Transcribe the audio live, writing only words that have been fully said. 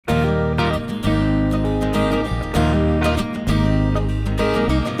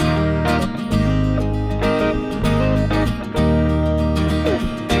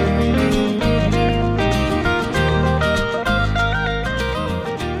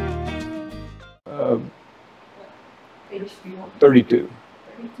Page 32.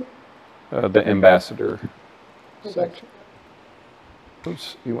 The ambassador section.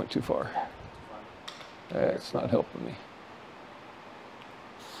 Oops, you went too far. It's not helping me.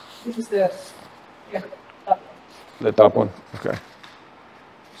 This is the, yeah, The top one? Okay.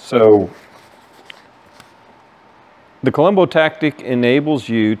 So, the Columbo tactic enables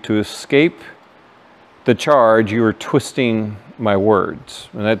you to escape the charge you are twisting my words.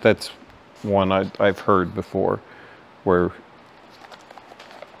 And that's one I've heard before, where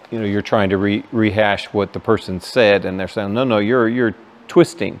you're trying to rehash what the person said, and they're saying, no, you're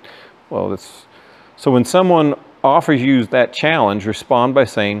twisting. Well, so when someone offers you that challenge, respond by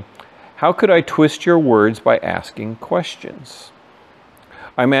saying, how could I twist your words by asking questions?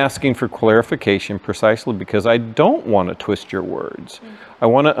 I'm asking for clarification precisely because I don't want to twist your words. I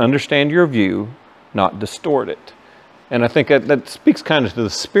want to understand your view, not distort it. And I think that speaks kind of to the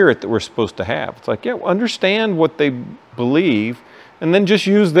spirit that we're supposed to have. It's like, yeah, understand what they believe, and then just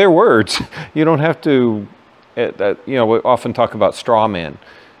use their words. You don't have to, we often talk about straw men.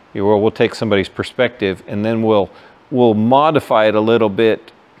 We'll take somebody's perspective, and then we'll modify it a little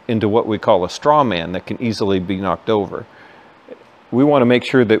bit into what we call a straw man that can easily be knocked over. We want to make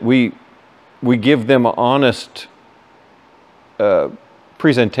sure that we give them an honest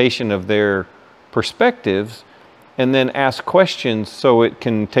presentation of their perspectives, and then ask questions so it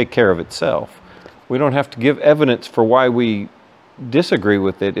can take care of itself. We don't have to give evidence for why we disagree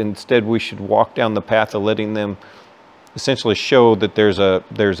with it. Instead, we should walk down the path of letting them essentially show that there's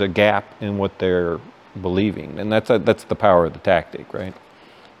a gap in what they're believing, and that's the power of the tactic, right?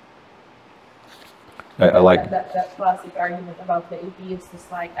 I like that classic argument about the atheists.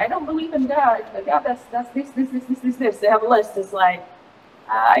 It's like, I don't believe in God. God, that's this. They have a list. It's like,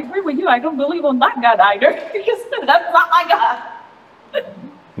 I agree with you. I don't believe on that God either, because that's not my God.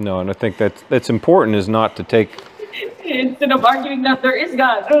 No, and I think that's important, is not to take... Instead of arguing that there is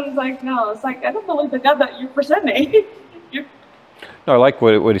God. It's like, no, it's like, I don't believe the God that you're presenting. No, I like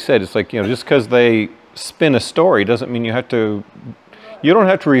what he said. It's like, just because they spin a story doesn't mean you don't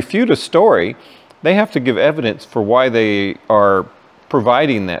have to refute a story. They have to give evidence for why they are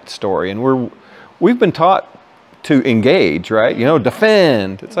providing that story. And we've been taught to engage, right?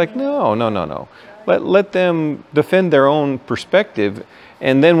 Defend. It's like, no. Let them defend their own perspective.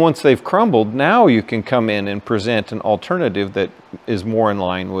 And then once they've crumbled, now you can come in and present an alternative that is more in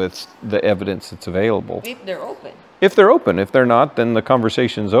line with the evidence that's available. If they're open. If they're open. If they're not, then the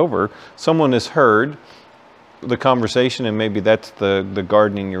conversation's over. Someone has heard the conversation, and maybe that's the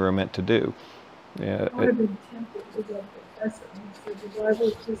gardening you were meant to do. Yeah. I would have been tempted to go professor. So the Bible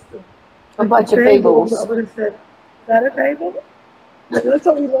is just a bunch of fables. I would have said, is that a fable? That's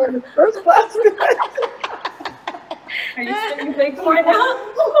what we learned in first class. Are you spinning things right now?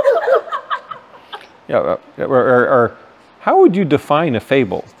 Yeah. Or how would you define a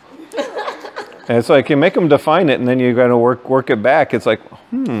fable? And it's like, you make them define it, and then you got to work it back. It's like,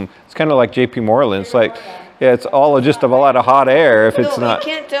 It's kind of like J.P. Moreland. It's like, yeah, it's all just a lot of hot air if it's not.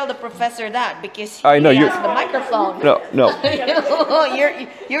 You can't tell the professor that because he I know, has the microphone. No.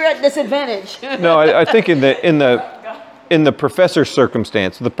 you're at disadvantage. No, I think in the professor's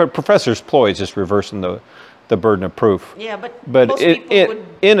circumstance, the professor's ploy is just reversing the burden of proof. Yeah, but most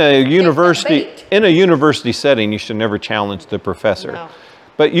in a university setting, you should never challenge the professor. No.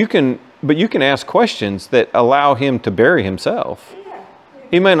 But you can ask questions that allow him to bury himself.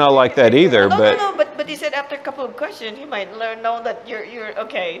 He may not like that either, but he said after a couple of questions, you might know that you're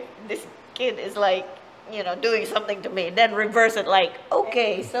okay. This kid is like, doing something to me. Then reverse it like,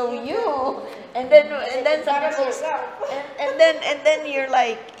 okay, so you, and then you're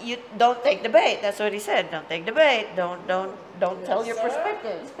like, you don't take the bait. That's what he said. Don't take the bait. Don't tell your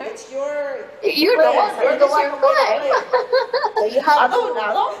perspective. It's you're the one claim. So you have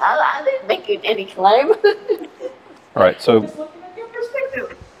I didn't make any claim. All right, so Just looking at your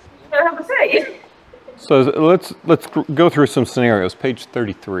perspective. You don't have to say. So let's go through some scenarios. Page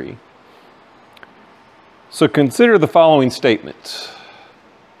 33. So consider the following statements.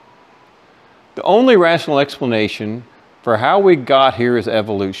 The only rational explanation for how we got here is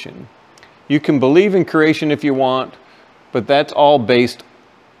evolution. You can believe in creation if you want, but that's all based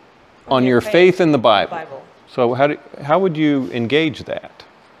on your faith in the Bible. So how would you engage that?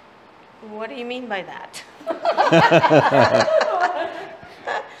 What do you mean by that?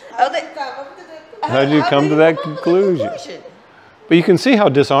 How did you come to that conclusion? But you can see how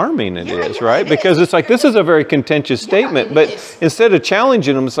disarming it is, right? Because it's like, this is a very contentious statement, but instead of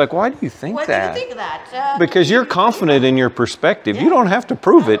challenging them, it's like, why do you think that? Why do you think that? Because you're confident in your perspective. You don't have to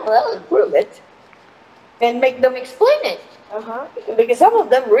prove it. Well, prove it. And make them explain it. Because some of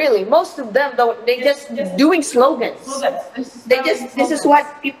them really, most of them don't. They just doing slogans. This is what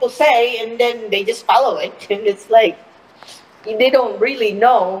people say, and then they just follow it, and it's like they don't really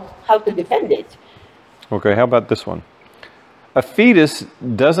know how to defend it. Okay, how about this one? A fetus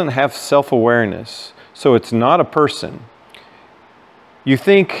doesn't have self-awareness, so it's not a person. You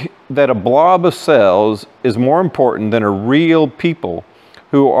think that a blob of cells is more important than a real people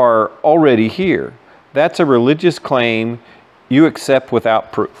who are already here. That's a religious claim you accept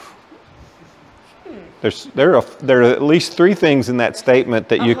without proof. There are at least 3 things in that statement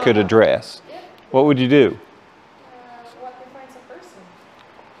that you could address. What would you do? What defines a person?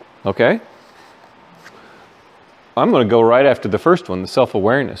 Okay. I'm going to go right after the first one, the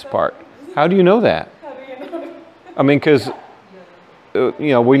self-awareness part. How do you know that? How do you know? I mean, because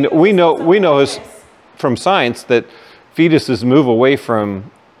we know from science that fetuses move away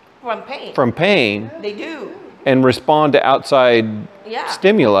from pain. They do. And respond to outside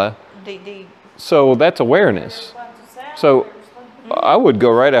stimuli. So that's awareness. So I would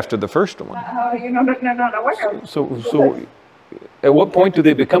go right after the first one. How do you know that they're not aware? So at what point do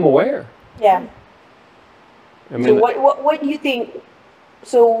they become aware? Yeah. I mean, So what do you think?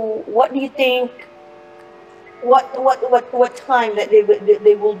 So what do you think? What time that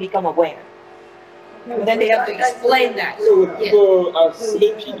they will become aware? And then they have to explain that. People are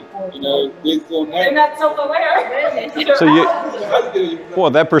sleeping, they don't They're have. not self-aware. so well,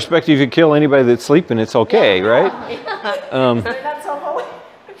 that perspective, you kill anybody that's sleeping, it's okay, right? They're not self-aware.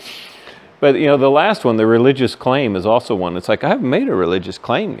 But the last one, the religious claim, is also one. It's like, I haven't made a religious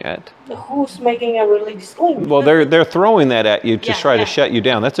claim yet. Who's making a religious claim? Well, they're throwing that at you to try to shut you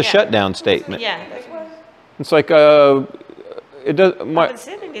down. That's a shutdown statement. Yeah. It's like it does. Haven't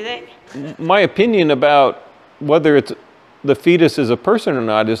said anything. My opinion about whether it's the fetus is a person or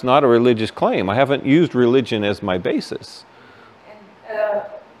not is not a religious claim. I haven't used religion as my basis. And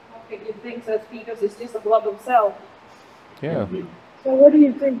you think that fetus is just a blob of cell? Yeah. So what do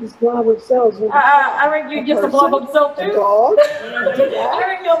you think this blob of cells will be? I reckon you're just a blob of cell A too. dog? I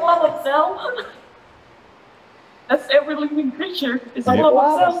reckon you're a blob of cell. That's every living creature is a A blob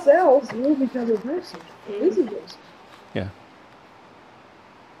blob of of cell. cells will become a person. This is this. Yeah.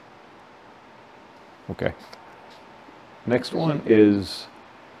 Okay. Next one is,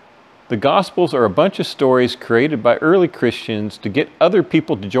 the Gospels are a bunch of stories created by early Christians to get other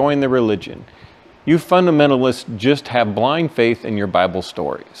people to join their religion. You fundamentalists just have blind faith in your Bible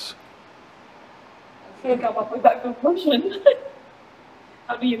stories. You come up with that conclusion.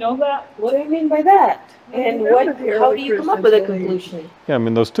 How do you know that? What do you mean by that? And how do you come up with a conclusion? Yeah, I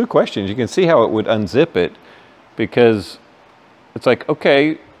mean, those 2 questions, you can see how it would unzip it, because it's like,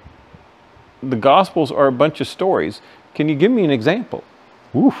 okay, the Gospels are a bunch of stories. Can you give me an example?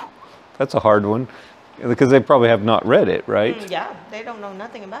 Ooh, that's a hard one, because they probably have not read it, right? Yeah, they don't know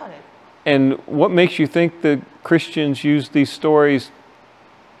nothing about it. And what makes you think the Christians use these stories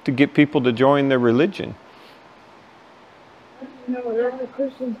to get people to join their religion? You know what early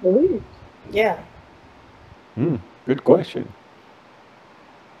Christians believed. Yeah. Good question.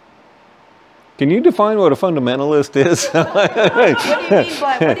 Can you define what a fundamentalist is? What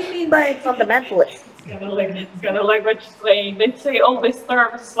do you mean by fundamentalist? It's kind of like what you're saying. They say all these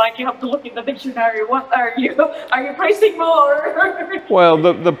terms, like you have to look in the dictionary. What are you? Are you praising more? Well,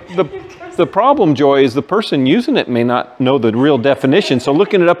 the problem, Joy, is the person using it may not know the real definition, so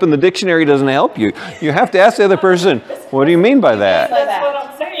looking it up in the dictionary doesn't help you. You have to ask the other person, what do you mean by that? That's what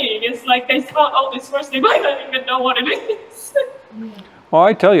I'm saying. It's like they spell all these words, they might not even know what it is. Well,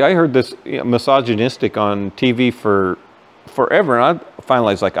 I tell you, I heard this misogynistic on TV for forever, and I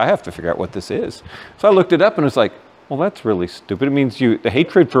finally was like, I have to figure out what this is. So I looked it up, and it's like, well, that's really stupid. It means the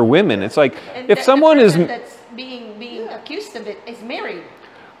hatred for women. It's like, And if someone the is person that's being accused of it is married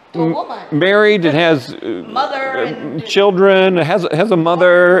to a woman, married and has mother and children, has a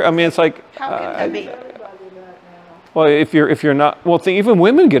mother, I mean, it's like, how can that be? well, if you're not, well, even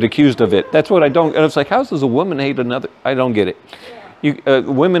women get accused of it. That's what I don't, and it's like, how does a woman hate another? I don't get it.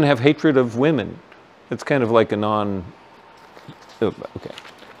 Women have hatred of women. It's kind of like a okay.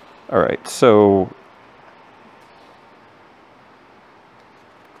 All right,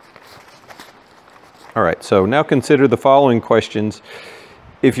 so now consider the following questions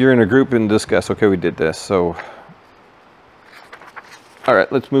if you're in a group and discuss. Okay, we did this. So, all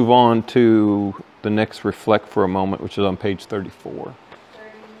right, let's move on to the next reflect for a moment, which is on page 34.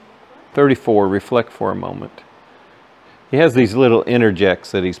 34, reflect for a moment. He has these little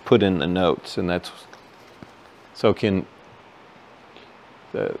interjects that he's put in the notes, and that's, so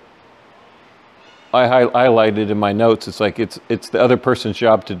highlighted in my notes. It's like it's the other person's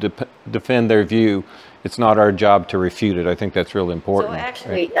job to defend their view. It's not our job to refute it. I think that's really important. So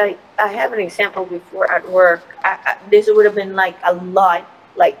actually, I have an example before at work. This would have been like a lot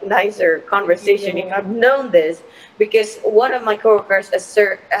like nicer conversation if I've known this, because one of my coworkers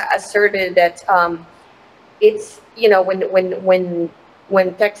asserted that it's, you know,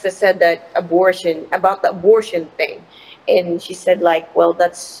 when Texas said that about the abortion thing, and she said like, well,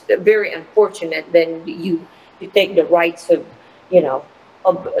 that's very unfortunate. Then you take the rights of, you know,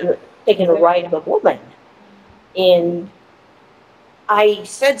 of taking the right of a woman. And I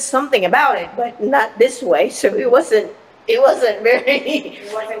said something about it, but not this way. So it wasn't very,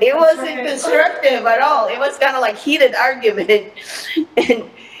 it wasn't constructive at all. It was kind of like heated argument.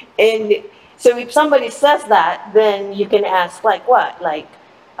 And so if somebody says that, then you can ask like what? Like,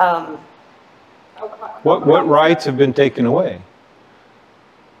 what rights have been taken away?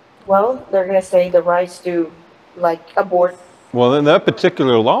 Well, they're going to say the rights to like abort. Well, in that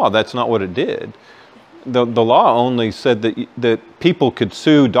particular law, that's not what it did. The law only said that people could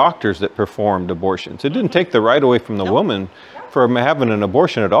sue doctors that performed abortions. It didn't take the right away from the woman from having an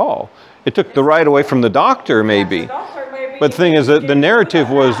abortion at all. It took the right away from the doctor, maybe. But the thing is that the narrative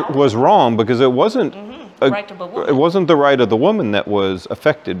was wrong, because it wasn't it wasn't the right of the woman that was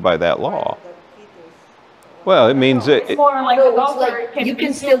affected by that law. Well, it means It's more like the doctor Like, you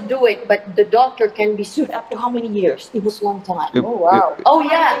can still do it, but the doctor can be sued after how many years? It was a long time. Oh, wow. Oh,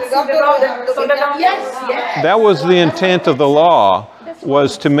 yeah. Yes. That was the intent of the law,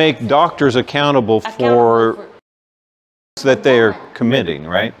 was to make doctors accountable for that they are committing,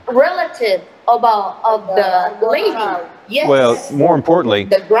 right? Relative of the lady. Yes. Well, more importantly,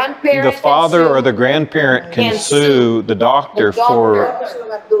 the grandparent, the father or the grandparent can sue the doctor for.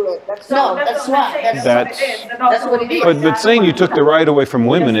 No, that's right. That's what it is. But saying you took the right away from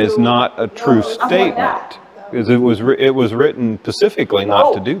women is not a true statement, because it was written specifically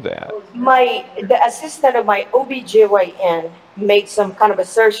not to do that. The assistant of my OBGYN made some kind of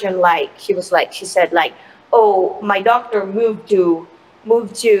assertion, like she said like, oh, my doctor moved to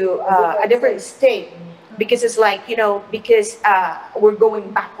a different state because it's like, you know, because we're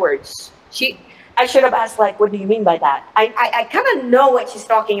going backwards. I should have asked like, what do you mean by that? I kind of know what she's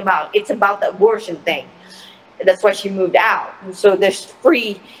talking about. It's about the abortion thing. That's why she moved out. So there's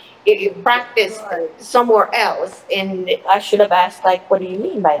free practice somewhere else. And I should have asked like, what do you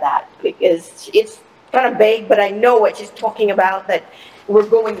mean by that? Because it's kind of vague, but I know what she's talking about, that we're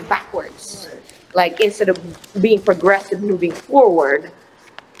going backwards. Like instead of being progressive, moving forward.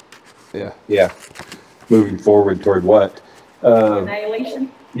 Yeah. Moving forward toward what?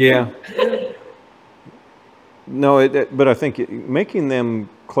 annihilation. Yeah. No, but I think making them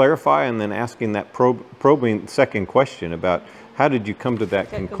clarify and then asking that probing second question about how did you come to that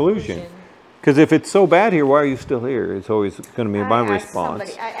conclusion? Because if it's so bad here, why are you still here? It's always going to be my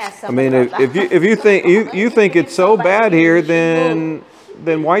response. I mean, if you think you think it's so bad here, then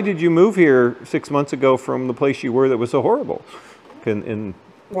why did you move here 6 months ago from the place you were that was so horrible? Yeah,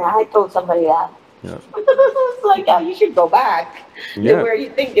 I told somebody that. Yeah. It's like, oh, you should go back to where you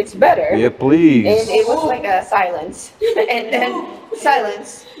think it's better. Yeah, please. And it was like a silence. And then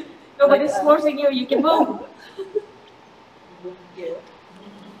silence. Nobody's forcing you. You can move.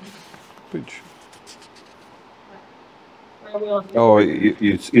 Oh,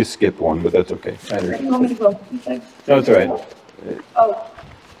 you skipped one, but that's okay. You want me to go? No, it's all right. Oh.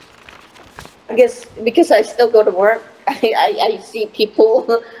 I guess because I still go to work, I see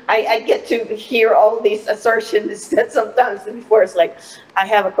people, I get to hear all these assertions that sometimes before it's like, I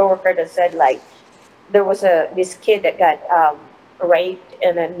have a coworker that said like, there was this kid that got raped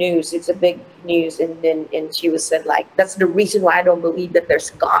in the news. It's a big news. And she was said like, that's the reason why I don't believe that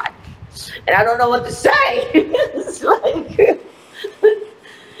there's God. And I don't know what to say. It's like,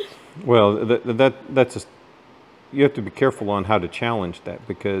 well, that's just, you have to be careful on how to challenge that,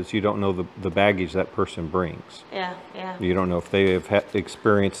 because you don't know the baggage that person brings. Yeah, yeah. You don't know if they have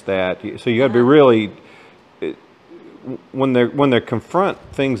experienced that. So you got to be really, when they confront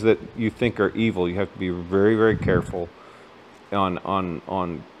things that you think are evil, you have to be very, very careful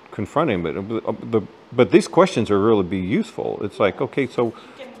on confronting them. But these questions are really be useful. It's like, okay, so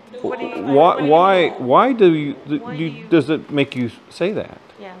why does it make you say that?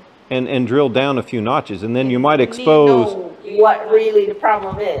 Yeah. And drill down a few notches, and then you might expose what really the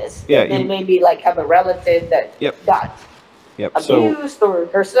problem is. Yeah, and then maybe like have a relative that got abused, or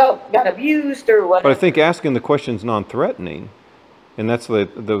herself got abused, or whatever. But I think asking the questions non-threatening, and that's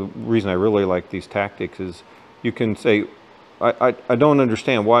the reason I really like these tactics, is you can say, I don't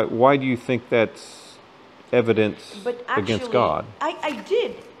understand, why do you think that's evidence against God? I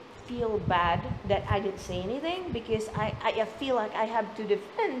did feel bad that I didn't say anything because I feel like I have to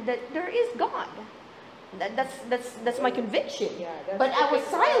defend that there is God. That's my conviction. But I was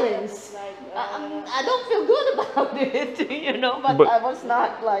silenced. I don't feel good about it, you know. But I was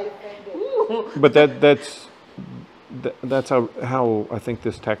not like. Ooh. But that's how I think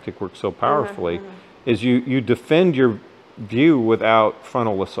this tactic works so powerfully, is you defend your view without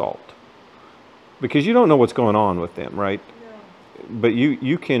frontal assault, because you don't know what's going on with them, right? But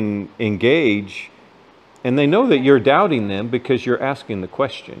you can engage, and they know that you're doubting them because you're asking the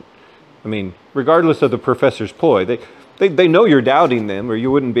question. I mean, regardless of the professor's ploy, they know you're doubting them, or you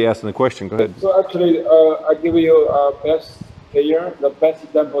wouldn't be asking the question. Go ahead. So actually, I give you best here. The best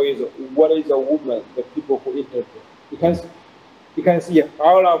example is what is a woman? The people who interview. You can see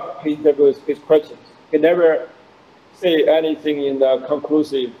all of his interviews, his questions. He never say anything in the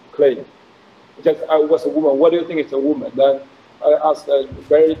conclusive claim. Just I was a woman. What do you think is a woman? Then I asked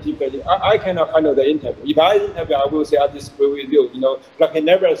very deeply. I cannot handle the interview. If I interview, I will say I disagree with you. You know, like he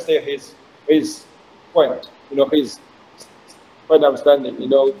never say his point. You know, his point of standing. You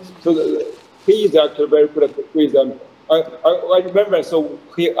know, so he is actually very good with them. I remember. So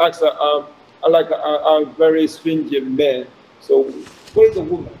he asked like a very stringent man. So what is a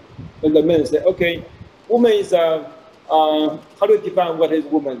woman? And the man said, okay, woman is how do you define what is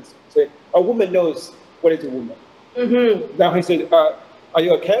woman? Say a woman knows what is a woman. Now he said, are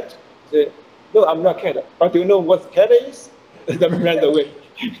you a cat? I said, no, I'm not a cat. But do you know what cat is? Then ran away.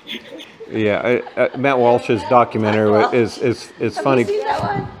 Yeah, Matt Walsh's documentary is funny. Have you seen that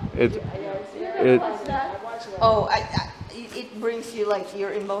one? It brings you like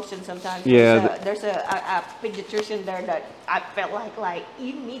your emotions sometimes. Yeah. There's a pediatrician there that I felt like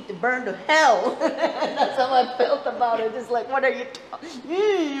you need to burn to hell. That's how I felt about it. It's like, what are you?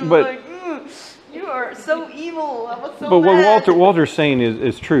 You are so evil. I was so But mad. what Walter's saying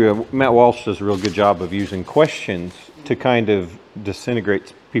is true. Matt Walsh does a real good job of using questions to kind of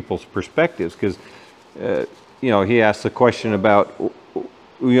disintegrate people's perspectives, because he asks a question about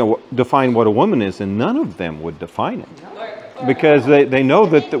define what a woman is, and none of them would define it, because they know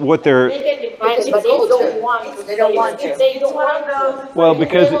that what they're. They can define it, but they don't want to. It's one of those. Well,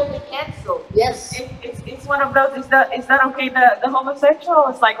 because they will be canceled. Yes. It's one of those. Is that okay? The homosexual?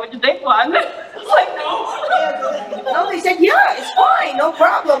 It's like, would you date one? It's like, no. No, they said, yeah, it's fine, no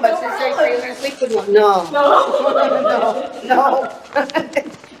problem. But since they're sleep with one, no.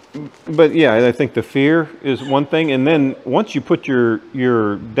 But yeah, I think the fear is one thing, and then once you put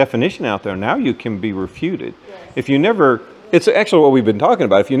your definition out there, now you can be refuted. Yes. If you never, it's actually what we've been talking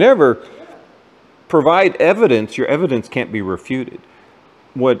about. If you never provide evidence, your evidence can't be refuted.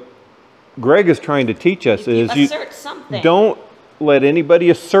 What Greg is trying to teach us is you don't let anybody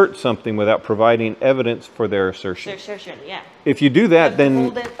assert something without providing evidence for their assertion. Yeah. If you do that,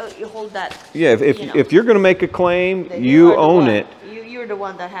 then you hold that. Yeah, if you're going to make a claim, you own it. You're the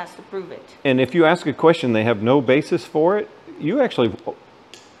one that has to prove it. And if you ask a question, they have no basis for it. You actually,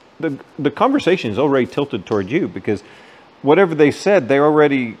 the conversation is already tilted toward you, because whatever they said, they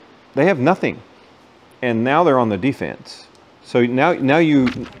have nothing, and now they're on the defense. So now you. I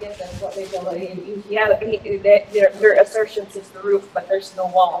guess that's what they do. Their assertions is the roof, but there's no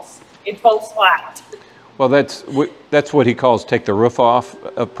walls. It falls flat. Well, that's what he calls take the roof off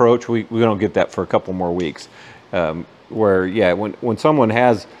approach. We don't get that for a couple more weeks. Where when someone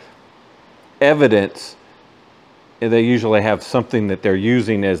has evidence, they usually have something that they're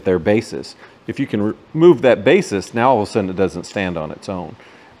using as their basis. If you can remove that basis, now all of a sudden it doesn't stand on its own.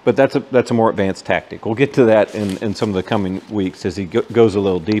 But that's a more advanced tactic. We'll get to that in some of the coming weeks as he goes a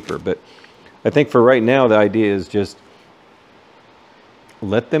little deeper. But I think for right now, the idea is just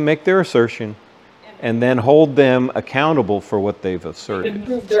let them make their assertion, and then hold them accountable for what they've asserted.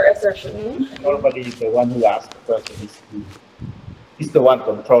 Improve their assertion. Normally, the one who asks the question is the one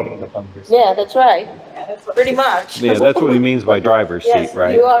controlling the conversation. Yeah, that's right. Yeah, that's what Pretty much. Yeah, that's what he means by driver's Yes, seat,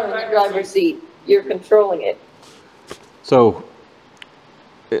 right? you are in the driver's seat. You're controlling it. So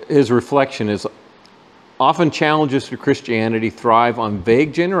his reflection is, often challenges to Christianity thrive on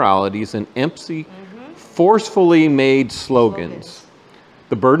vague generalities and empty, forcefully made slogans.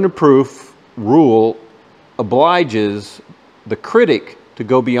 The burden of proof rule obliges the critic to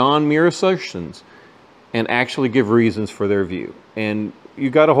go beyond mere assertions and actually give reasons for their view. And you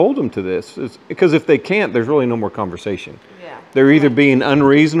got to hold them to this, because if they can't, there's really no more conversation. Yeah. They're either being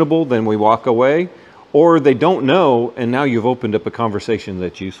unreasonable, then we walk away, or they don't know, and now you've opened up a conversation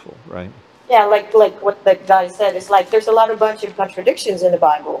that's useful, right? Yeah, like what that guy said. It's like there's a bunch of contradictions in the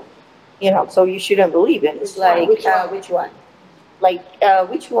Bible, so you shouldn't believe it. It's like which one? Like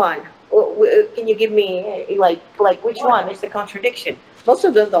which one? Can you give me like which one is the contradiction? Most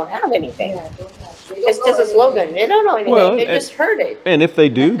of them don't have anything. It's just a slogan. They don't know anything. Well, they just heard it. And if they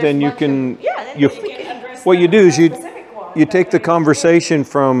do, then you can, you, Address what you the do is you specific one. you take the conversation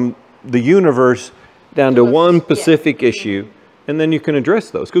from the universe down to one specific issue, and then you can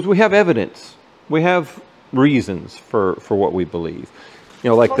address those, because we have evidence. We have reasons for what we believe. You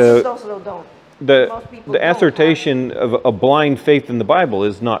know, like Most of those though don't. Most people the don't assertion of a blind faith in the Bible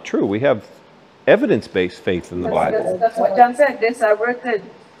is not true. We have evidence-based faith in the Bible. That's what John said. This I worked it,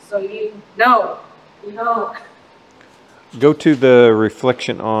 so you know. You know. Go to the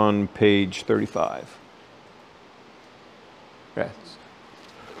reflection on page 35. Yes.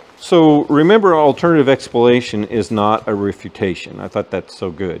 So remember, alternative explanation is not a refutation. I thought that's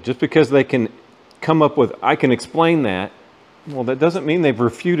so good. Just because they can come up with, I can explain that, well, that doesn't mean they've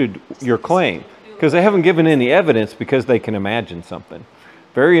refuted your claim, because they haven't given any evidence, because they can imagine something.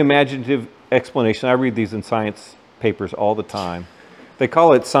 Very imaginative explanation. I read these in science papers all the time. They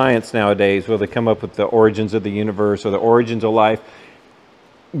call it science nowadays, where they come up with the origins of the universe or the origins of life.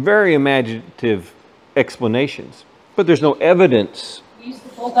 Very imaginative explanations, but there's no evidence. We used to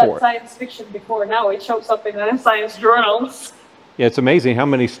call that science fiction before. Now it shows up in the science journals. Yeah, it's amazing how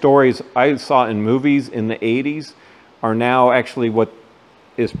many stories I saw in movies in the 80s are now actually what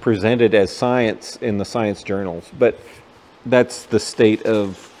is presented as science in the science journals. But that's the state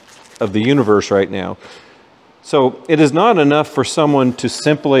of the universe right now. So it is not enough for someone to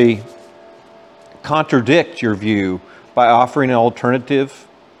simply contradict your view by offering an alternative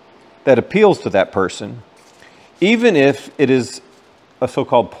that appeals to that person, even if it is a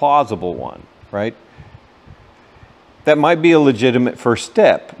so-called plausible one, right? That might be a legitimate first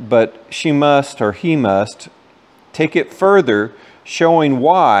step, but she must, or he must, take it further, showing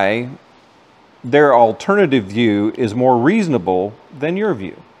why their alternative view is more reasonable than your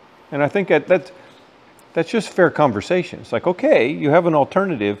view. And I think that's just fair conversation. It's like, okay, you have an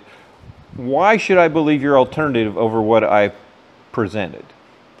alternative. Why should I believe your alternative over what I presented?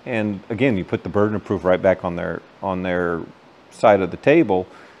 And again, you put the burden of proof right back on their side of the table,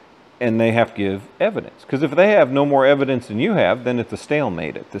 and they have to give evidence. Because if they have no more evidence than you have, then it's a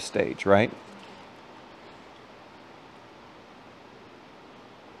stalemate at this stage, right?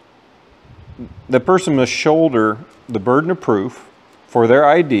 The person must shoulder the burden of proof for their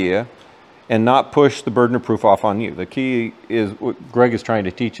idea and not push the burden of proof off on you. The key is, what Greg is trying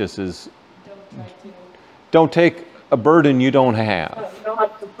to teach us is, don't take a burden you don't have. You don't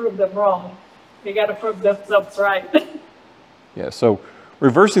have to prove them wrong. You got to prove themselves right. Yeah, so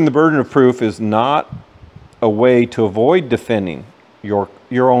reversing the burden of proof is not a way to avoid defending your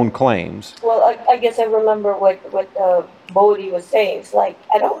own claims. Well, I guess I remember what Bodhi was saying. It's like,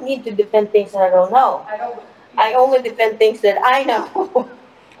 I don't need to defend things that I don't know. I only defend things that I know.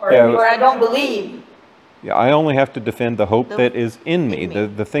 Or I don't believe. Yeah, I only have to defend the hope that is in me,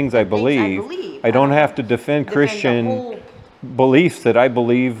 the things I believe. I don't have to defend Christian beliefs that I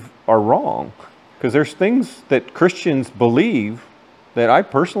believe are wrong. Because there's things that Christians believe that I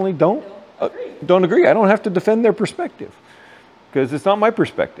personally don't agree. I don't have to defend their perspective, because it's not my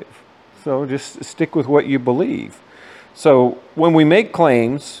perspective. So just stick with what you believe. So when we make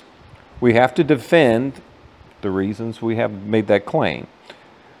claims, we have to defend the reasons we have made that claim.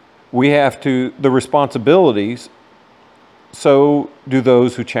 We have to, the responsibilities, so do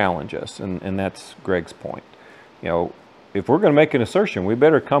those who challenge us. And that's Greg's point. You know, if we're going to make an assertion, we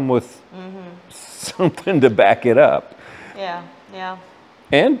better come with something to back it up. Yeah, yeah.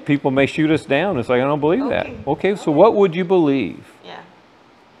 And people may shoot us down. It's like, I don't believe that. Okay, so what would you believe? Yeah.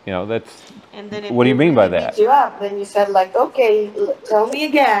 You know, that's, and then what do you mean by that? You up, then you said like, okay, tell me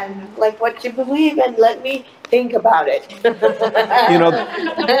again, like what you believe, and let me think about it. You know,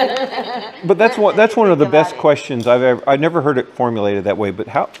 but that's one of the best questions I've never heard it formulated that way, but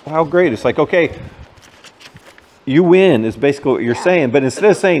how great. It's like, okay, you win is basically what you're saying, but instead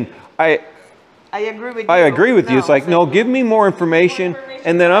of saying, I agree with you. I agree with you. It's like, no, give me more information,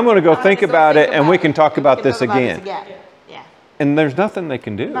 and then I'm going to go think about it, and we can talk about this again. Yeah. And there's nothing they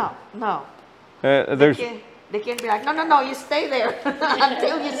can do. No. They can't be like, no, you stay there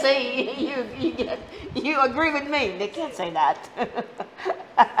until you say you agree with me. They can't say that.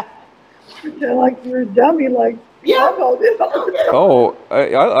 They're like, you're a dummy, like, Oh,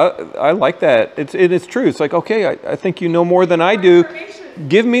 I like that. It's true. It's like, okay, I think you know more than I do.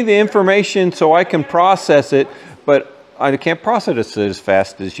 Give me the information so I can process it, but I can't process it as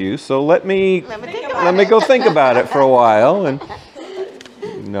fast as you. So let me go think about it for a while. And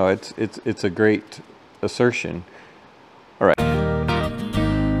no, it's a great assertion.